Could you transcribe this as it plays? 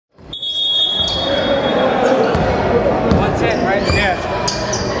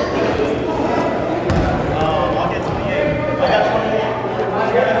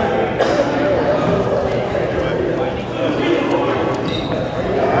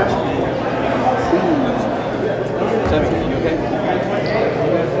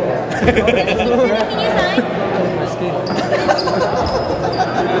But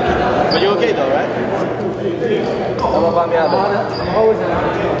you're okay though, right?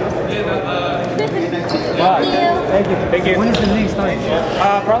 Thank you. Thank you. When is the next time?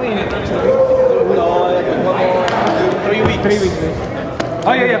 Probably in 3 weeks. 3 weeks.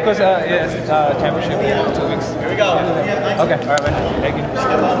 Oh yeah, because it's championship in 2 weeks. Here we go. Okay, all right, man. Thank you.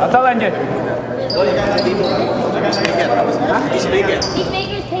 I'll tell Angie. He's making. He's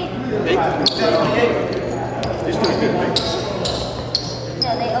making tape. This dude's good, right? No,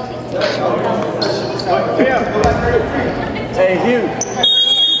 they open. Hey, Hugh.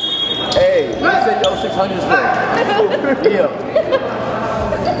 Hey, you said your 600s for yeah.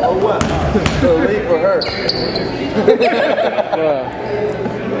 Oh, what? The lead for her.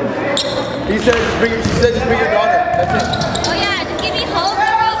 He said just bring your daughter. That's it. Oh yeah, just give me hope.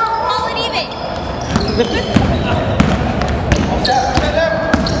 Call it even.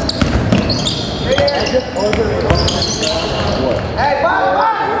 Hey, Bob!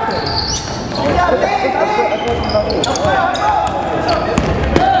 You got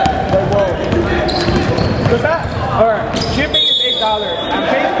Alright, shipping is $8. I'm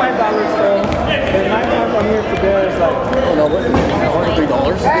paying $5 still. The 9 times I'm here for there is like, Oh no, what? $3?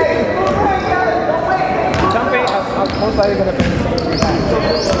 I'm paying, I'm most likely gonna pay the same.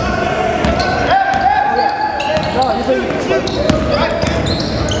 No, you say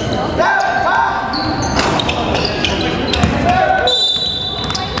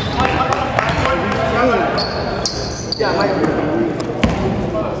Yeah, Mike.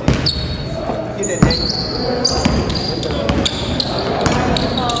 Get that thing.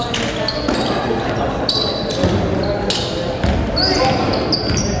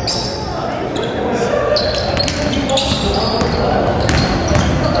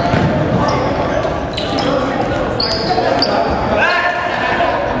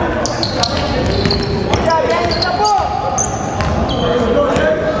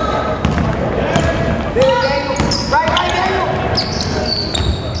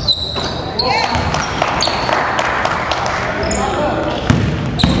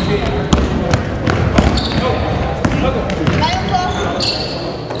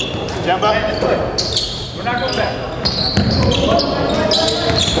 Jump up. we're not going back.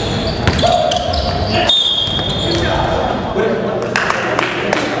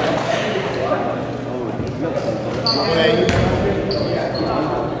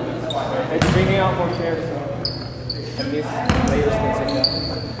 It's bringing out more chairs, so I guess players can sit down.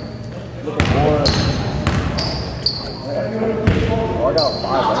 Looking more. Oh, I got 5.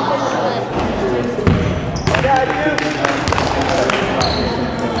 Yeah, dude.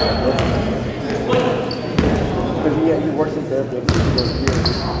 Because he works in therapy, and he goes here. He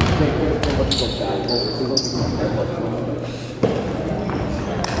goes back. He goes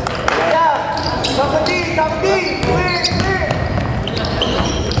Yeah. Top of D, clear.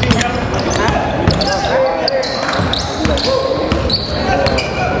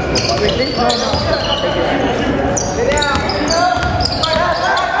 Sit down.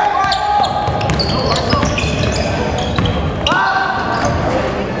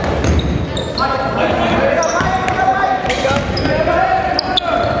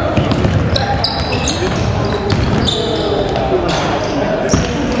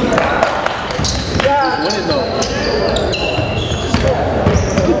 winning though.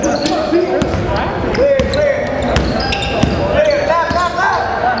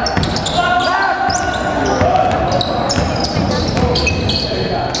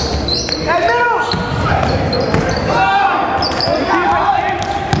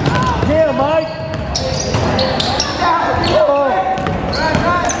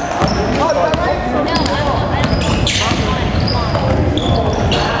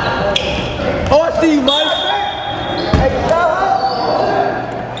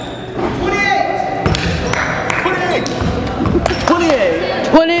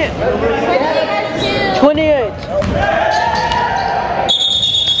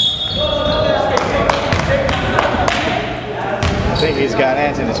 I think he's got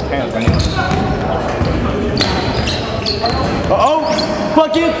ants in his pants right now. Uh-oh!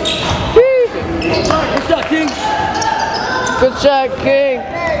 Fuck it! Good shot, King! Good shot, King!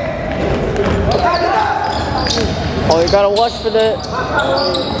 Oh, you gotta watch for that.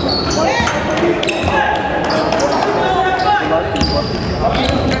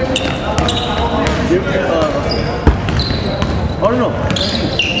 I don't know.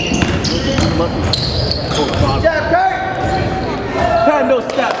 Time no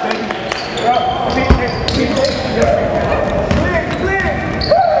stop, baby.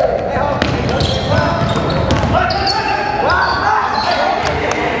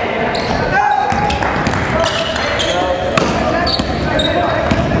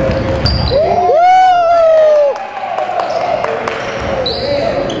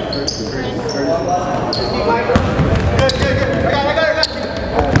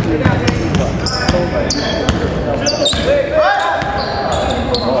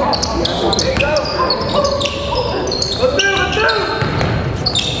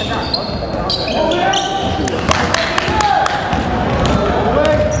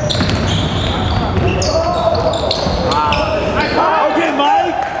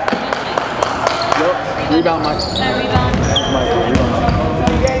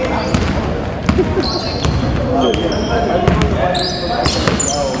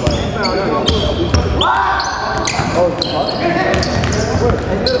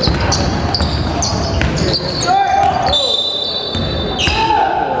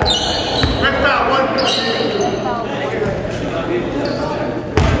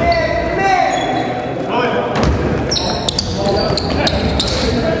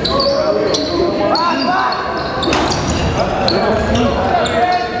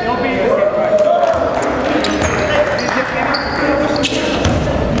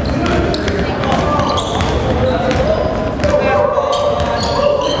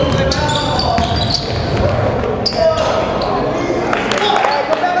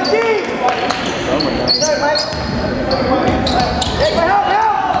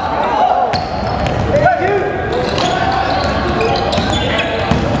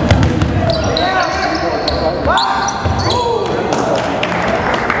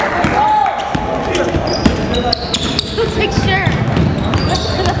 Picture.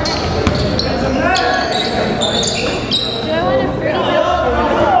 Do I want a pretty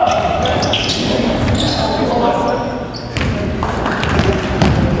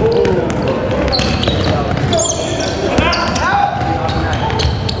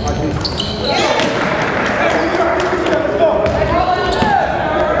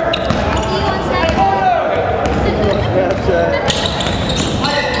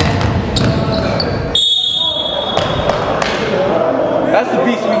That's the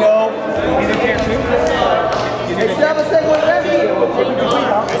beast we know. Hey, 7 seconds ready.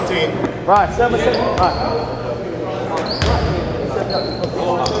 18. Right. 7 seconds. Right.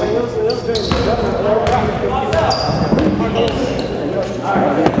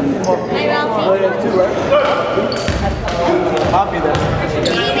 Hi, Ralphie. Copy that. Did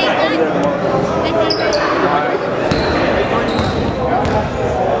he make that?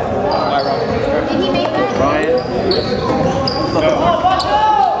 Did he make that? Ryan.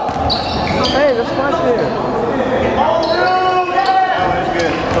 Hey, that's my shit. That's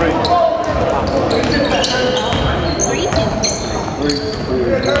good.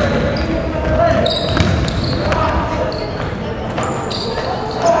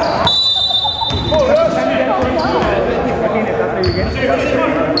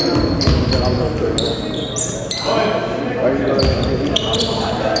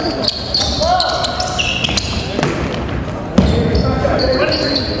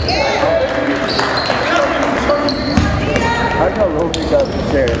 I know Rosie got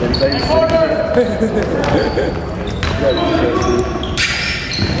the chair. Then they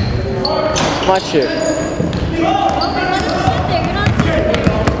My chick.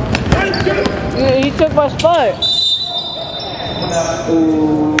 Yeah, he took my spot.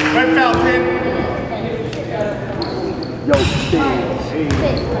 Red foul, kid. Yo, Steve.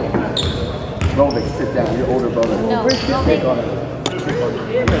 Rovic, sit down. Your older brother. No, Take on it.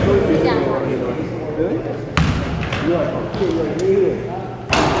 sit down.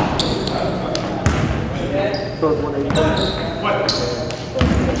 So it's 180.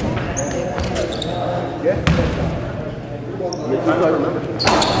 Yeah. Yeah, I remember.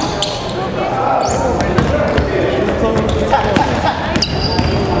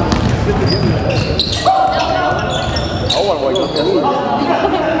 I want to wake up to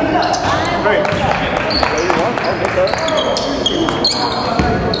Great.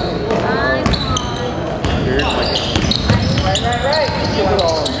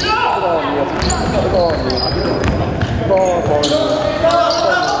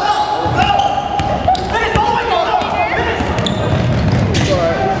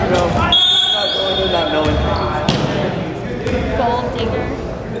 Gold digger.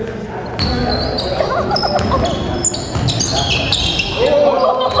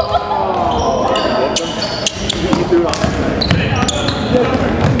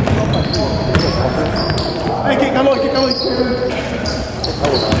 Hey, keep going, keep going.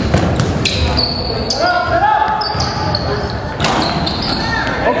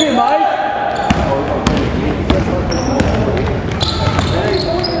 Okay, Mike.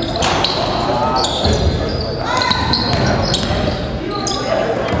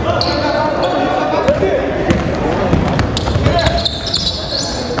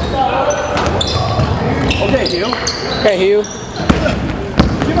 Okay, Hugh. Okay, Hugh.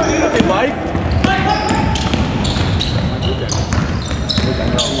 Okay, Mike.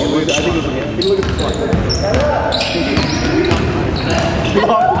 I think it was again. Take a look at the clock.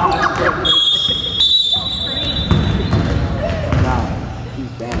 Nah, he's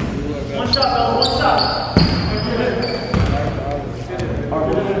bad. One shot, fella, one shot.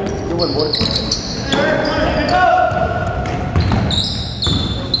 Good one, boys.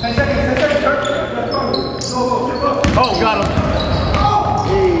 10 seconds, 10 seconds, Kurt. Oh, got him. Oh,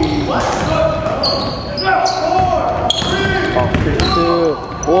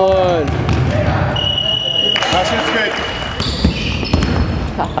 2, 1. That shit's good.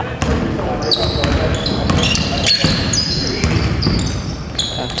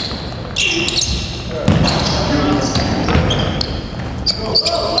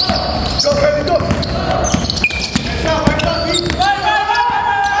 Go, Kurt, go. Next shot, right up, Pete.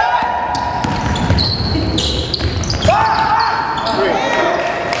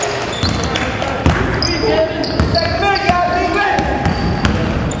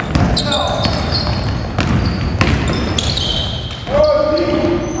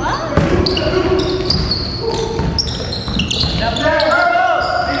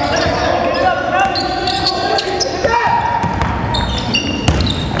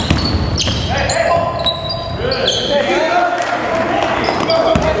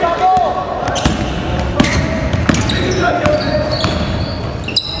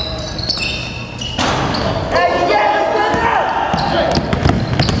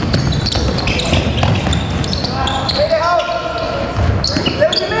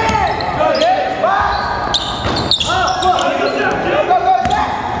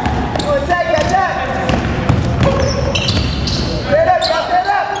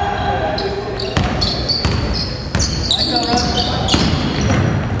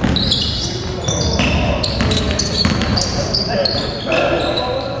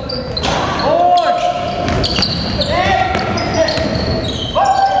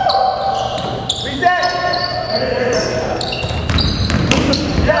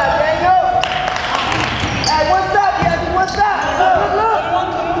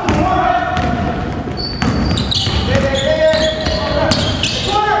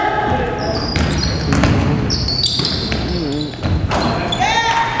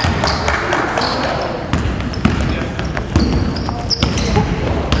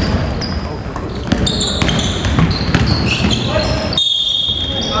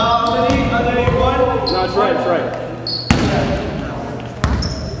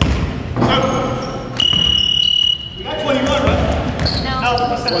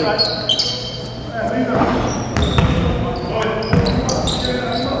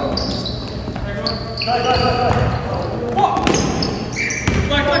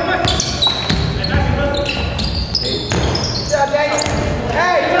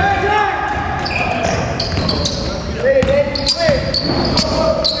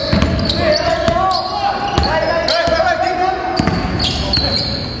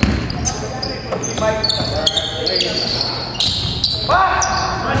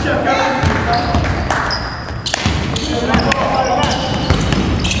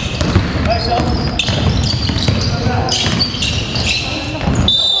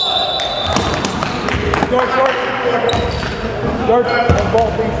 George, on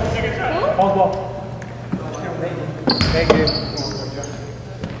ball, please. On ball. Thank you.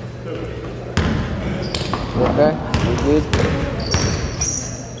 Okay, we good.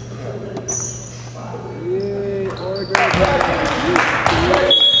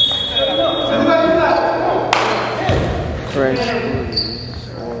 French.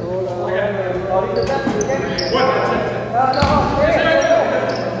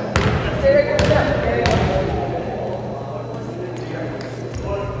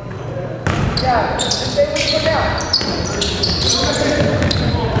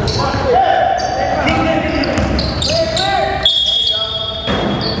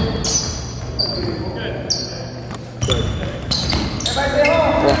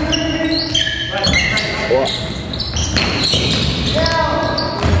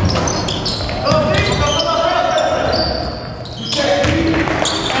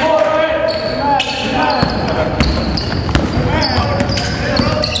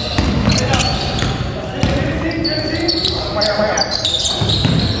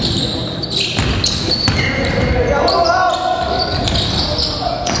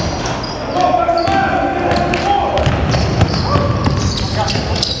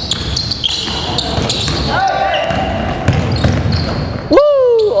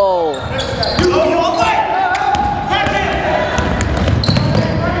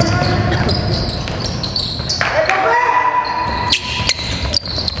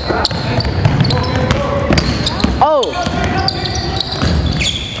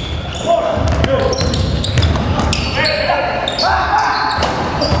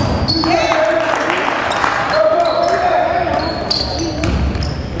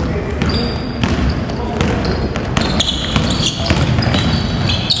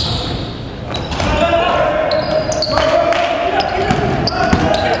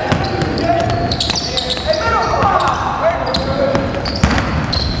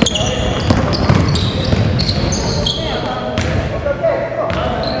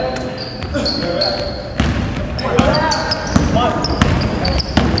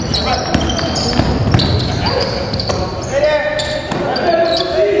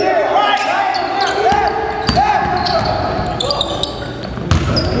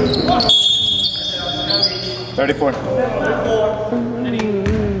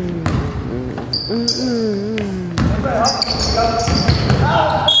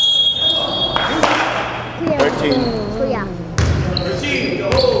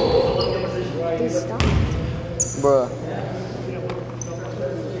 Bruh.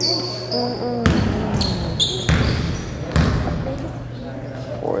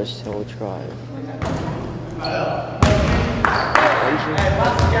 Forest Hill Drive.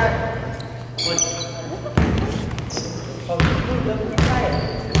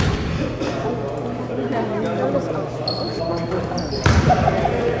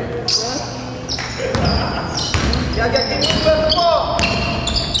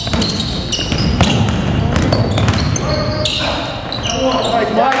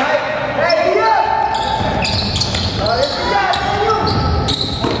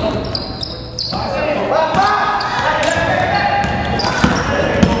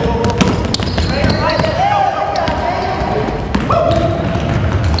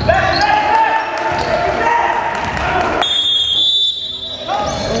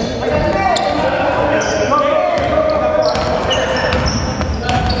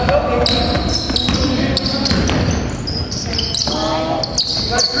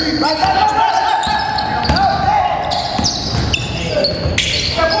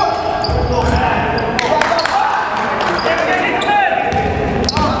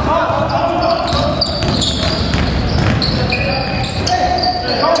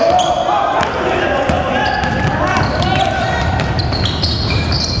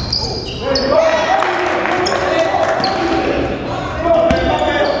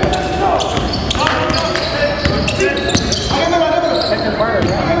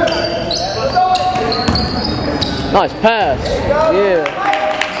 Nice pass. Yeah.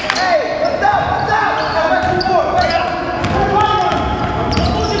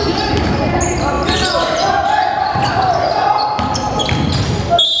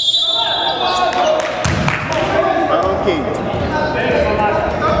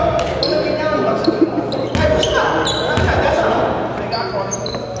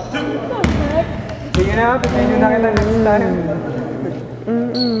 na. Pipigil na kita next time.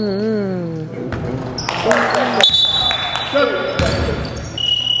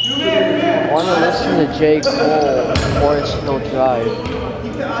 I want to listen to J. Cole, Forest Hill Drive.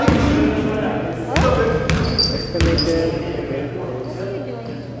 Estimated.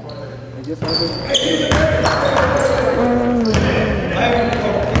 I just want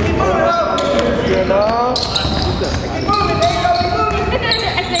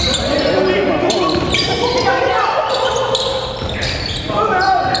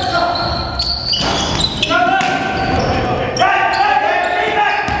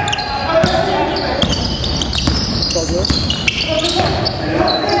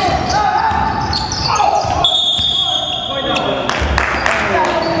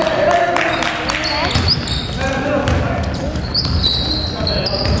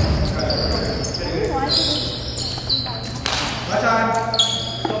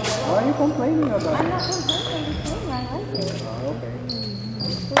Why are you complaining about it? I'm not complaining. I'm just saying I like it. Oh, okay.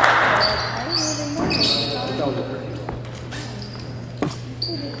 I don't even know. It's all good.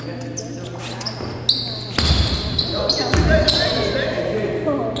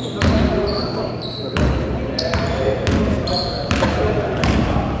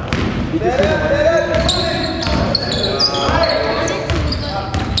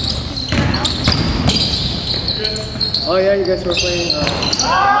 Oh yeah, you guys were playing.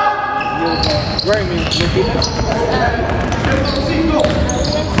 Where are you?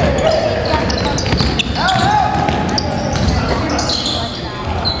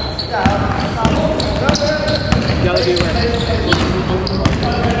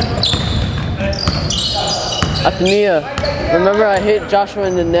 Athenia, remember I hit Joshua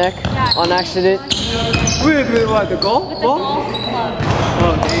in the neck on accident? With what? The goal? With the golf club.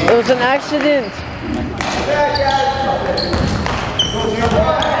 Oh, dang. It was an accident.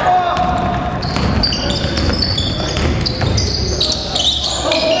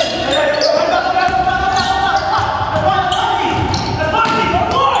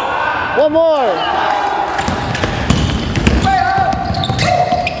 One more.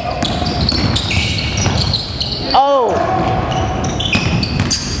 Oh.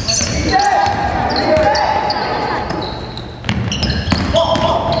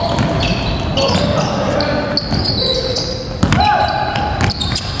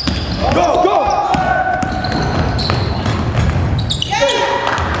 Go, go!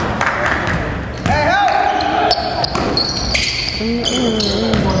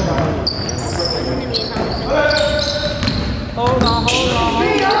 Hold on, hold on.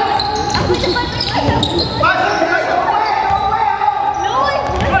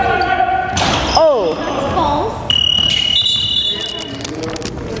 Oh.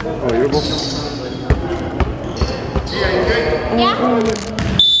 Oh, you're both. Yeah?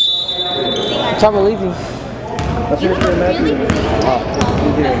 Time we're leaving. Let's You finish the match. really?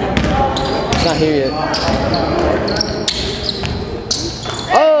 It's not here yet.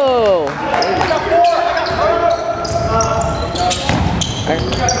 Oh.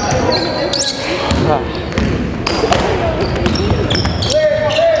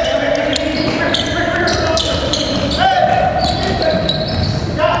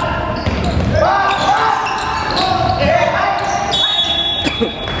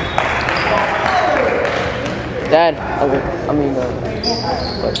 Dad, I mean,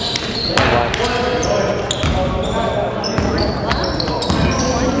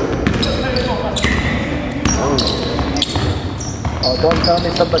 Oh, don't tell me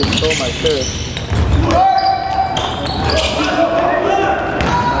somebody stole my shirt.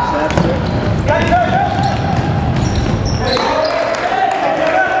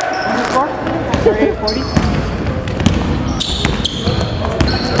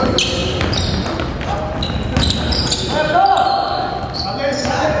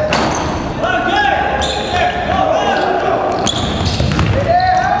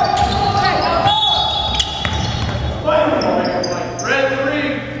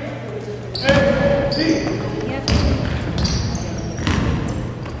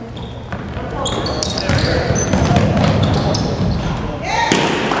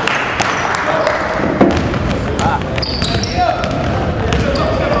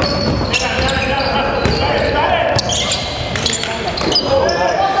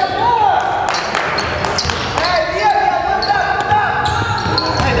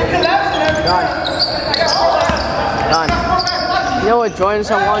 you know what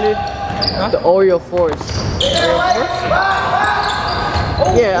Jordans I wanted? The Oreo Force.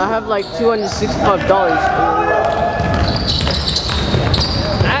 Yeah, I have like $265.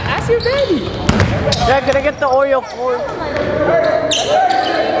 Ask your daddy. Dad, can I get the Oreo Force?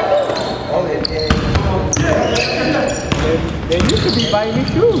 They used to be buying me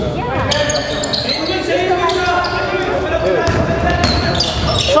shoes.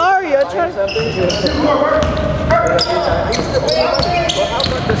 Sorry, I tried.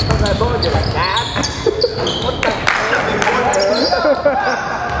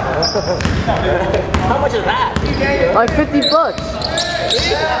 How much is that? Like $50.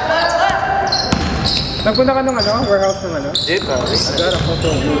 Nagpunta ka ng ano? Warehouse ng ano? Did I got a photo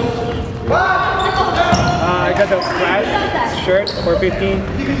of you. I got the flash shirt for 15.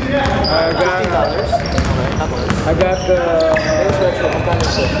 I got the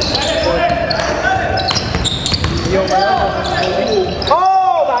yung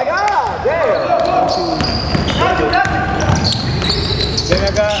oh my god! Damn! Then I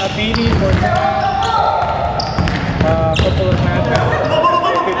got a beanie for 10. A couple of hats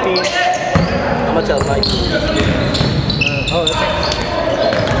for 15. How much I like? Oh, that's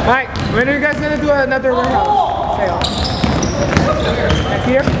it. Mike, when are you guys gonna do another warehouse sale? Next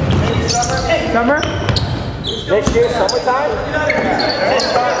year? Summer? Next year, summertime?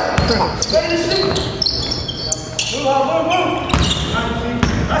 Got him.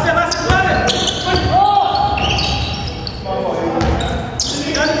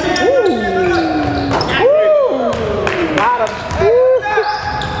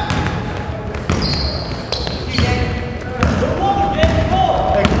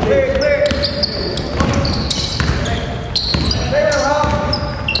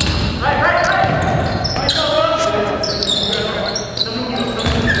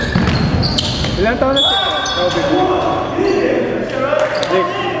 Ilan taon na siya? Oh, big deal.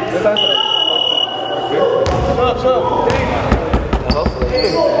 Jake, ilan taon siya?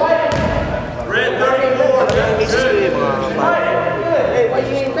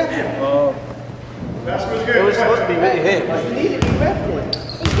 Oh. It was supposed to be really him.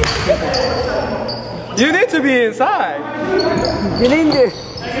 You need to be inside. Get in there.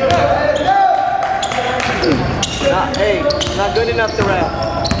 Hey, not good enough to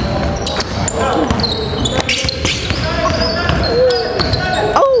rap.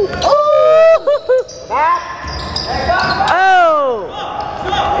 Oh! Oh! Oh!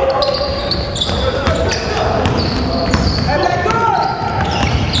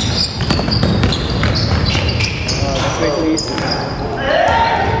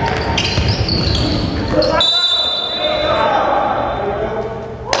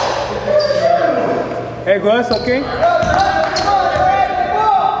 Hey, Gus, okay?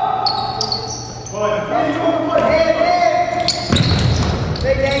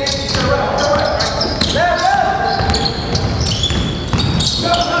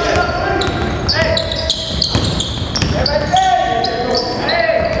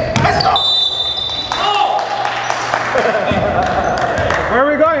 Where are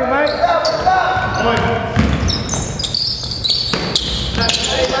we going, Mike?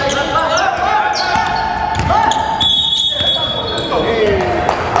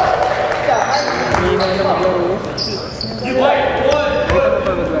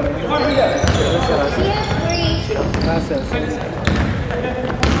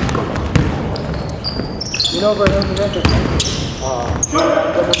 You know,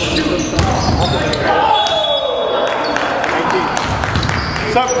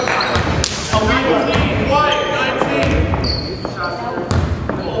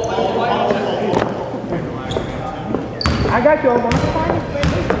 I got you, Omar.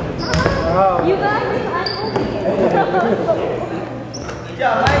 Oh. You guys,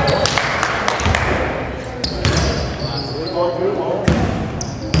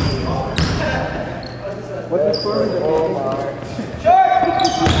 What's the score?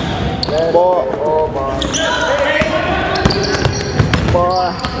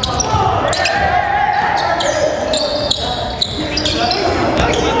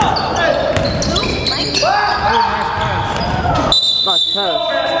 Not tough.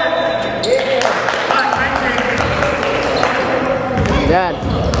 Dad.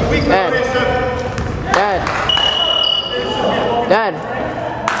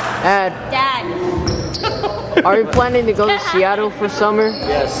 Dad. Are you planning to go to Seattle for summer?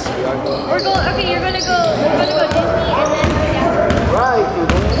 Yes, we are going. We're going. Okay, you're gonna go. We're gonna go Disney and then Seattle. Right,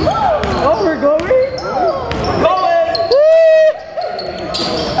 Oh, we're going? Oh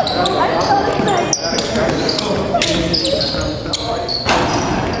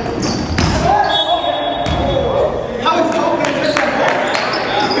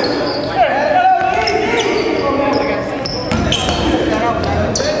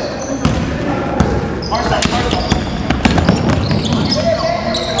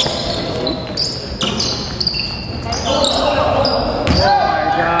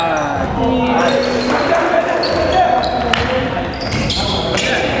my God.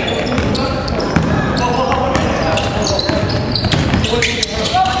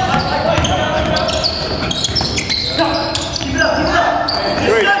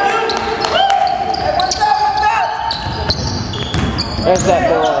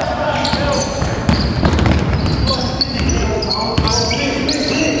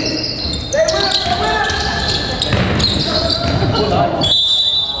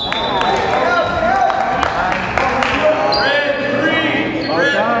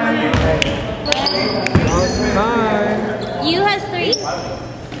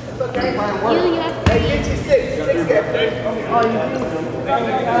 Oh, you think?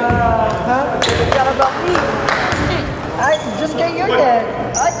 Huh? What about me? I just get your dad.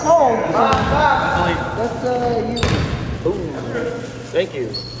 I called. That's you. Ooh, thank you.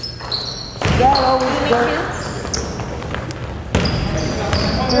 Dad always does.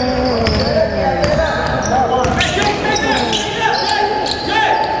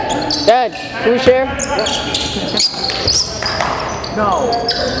 Dad, can we share? No.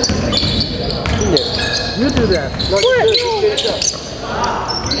 You do that.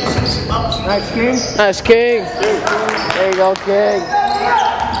 Nice, King. Nice, King. There you go, King.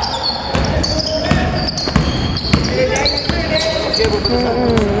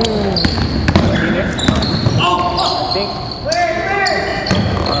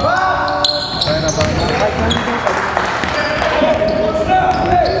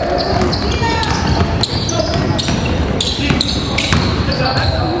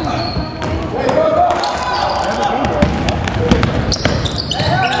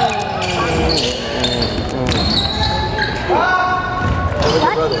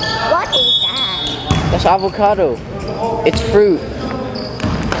 What is that? That's avocado. It's fruit.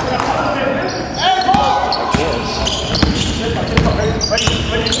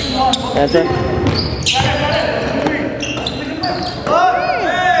 That's it.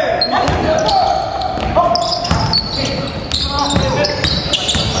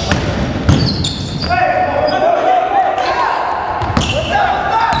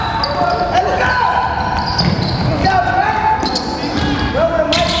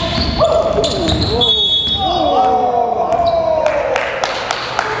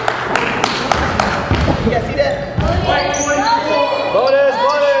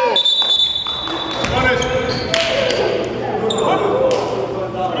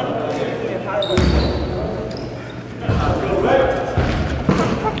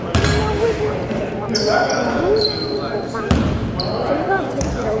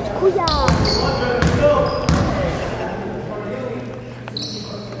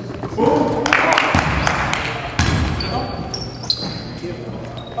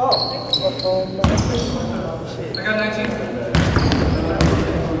 I got 19.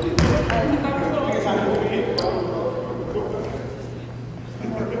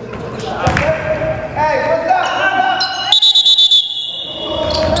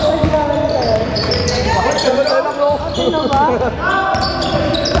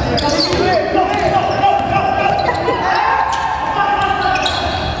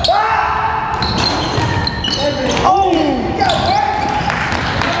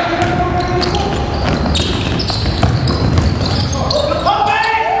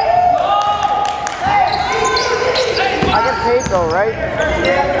 Though, right?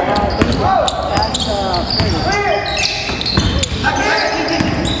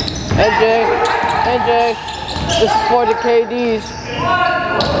 NJ, this is for the KDs.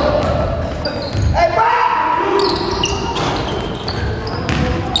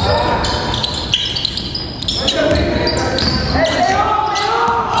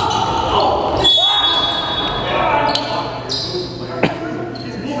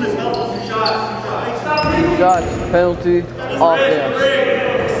 Shots, penalty, offense.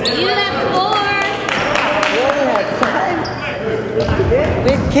 You have 4. You only had time.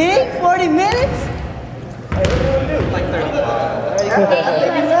 Big King, 40 minutes? Like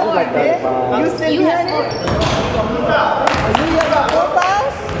 35. You sit behind it? You got 4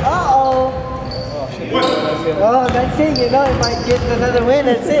 fouls? Uh-oh. Oh, that's it. You know, if I get another win,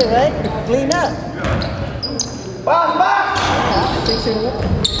 that's it, right? Clean up.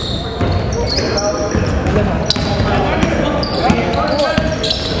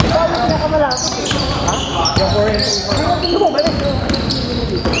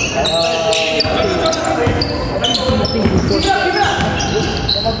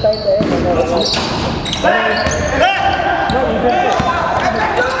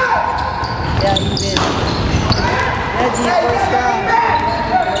 Yeah, you did.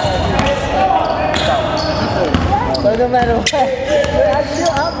 So no matter what, I'm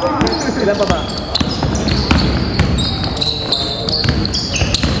still up. Ilan pa ba?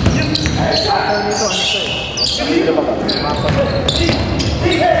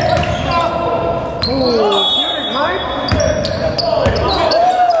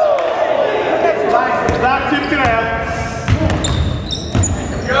 Back tip to that.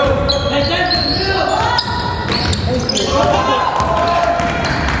 Go.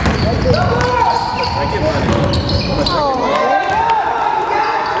 Thank you, buddy.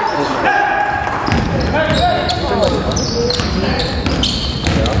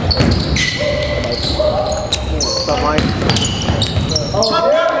 Oh,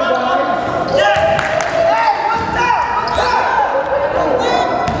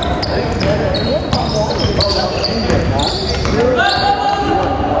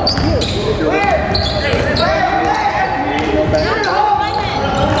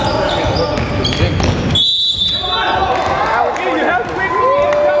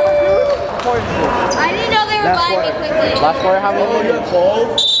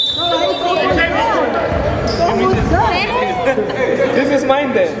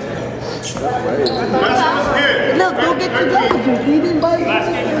 mind then. Look, go get your damages. He didn't buy you.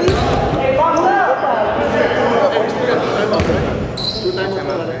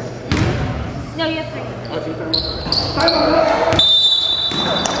 No, you have 3.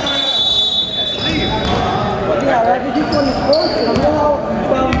 Yeah, right. This one is broken.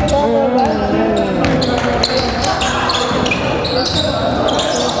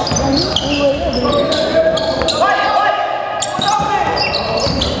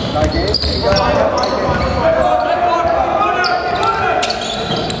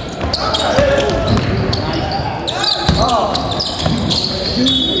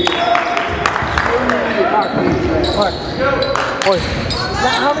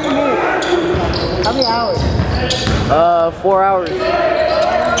 How many minutes? How many hours? 4 hours.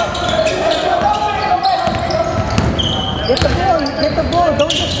 Get the ball, get the ball.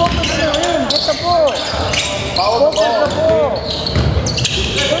 Don't just focus on the rim. Get the ball. Focus the ball.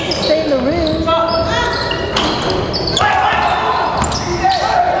 Don't just stay in the rim.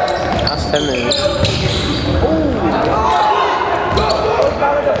 That's 10 minutes.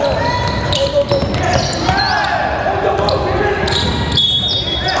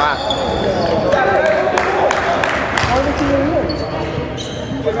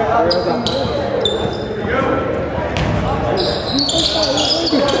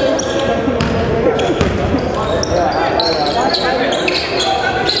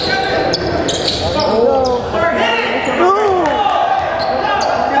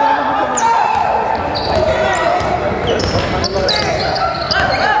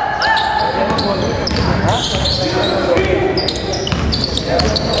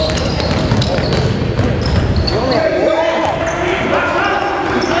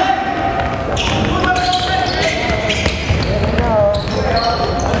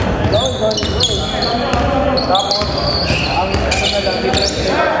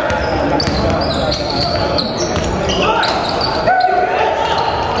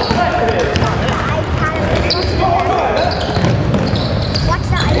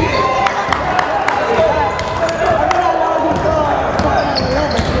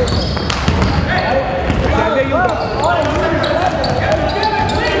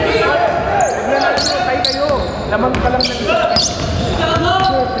 Lamang pa lang ng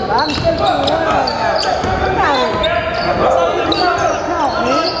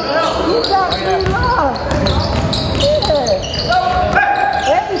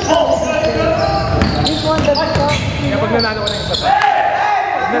Kapag nanalo ko ng isa pa.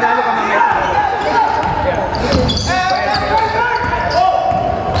 Pag nanalo ka mamaya.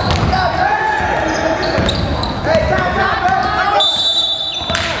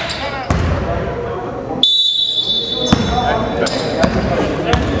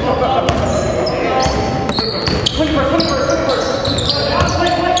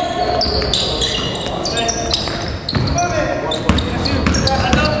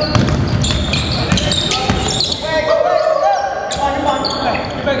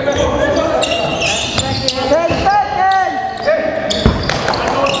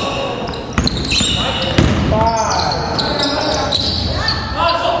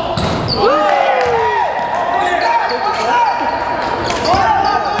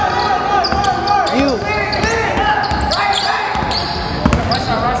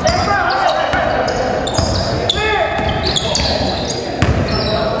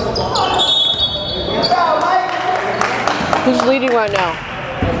 Who's leading right now?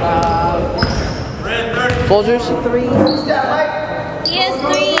 Soldiers? 3. He has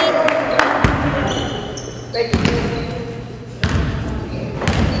 3.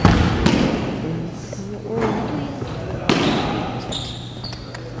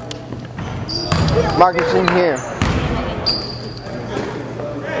 Marcus in here.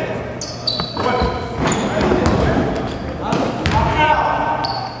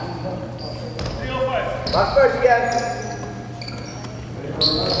 Mark first again.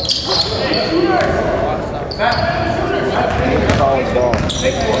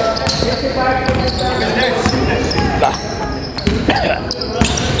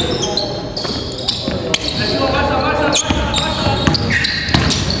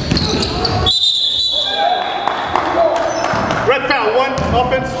 Red foul, 1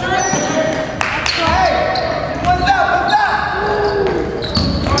 offense. Hey, what's that? What's that?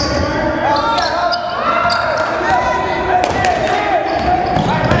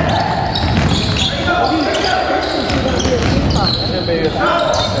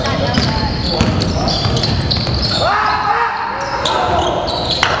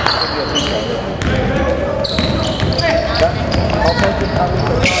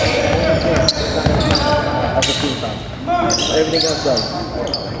 Everything else done.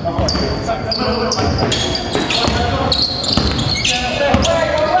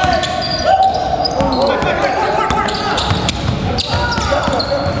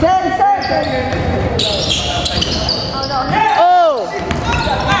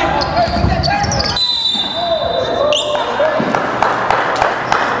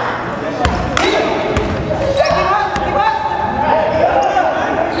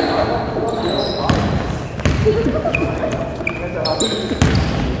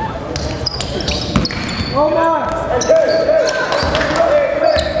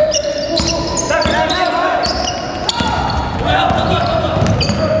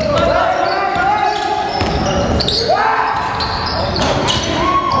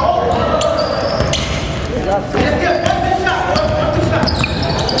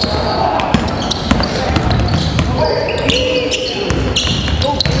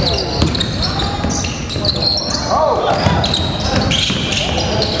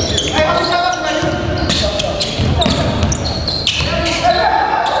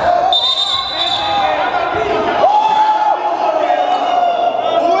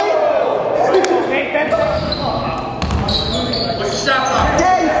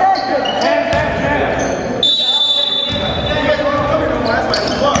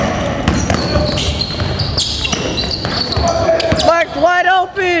 Wide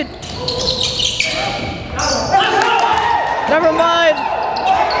open! Never mind!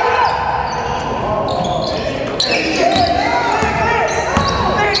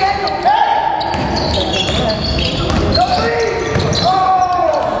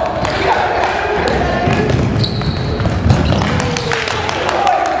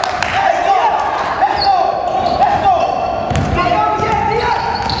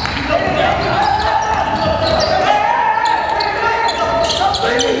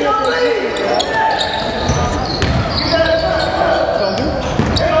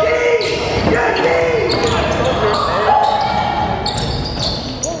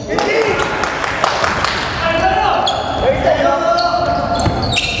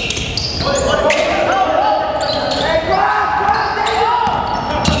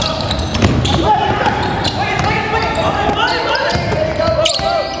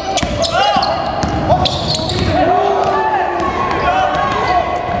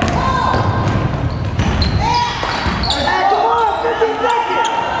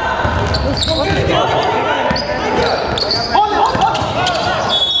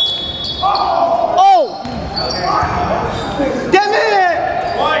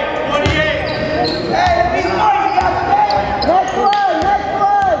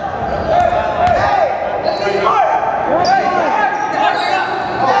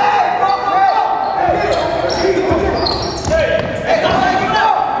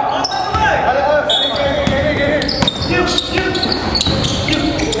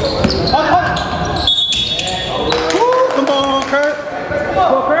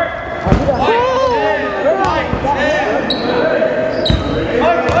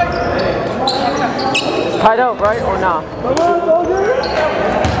 Tied up, right? Or not?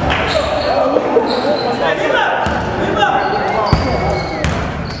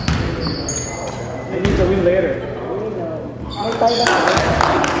 They need to win later.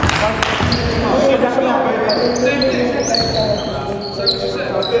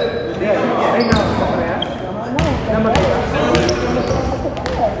 Yeah, I know.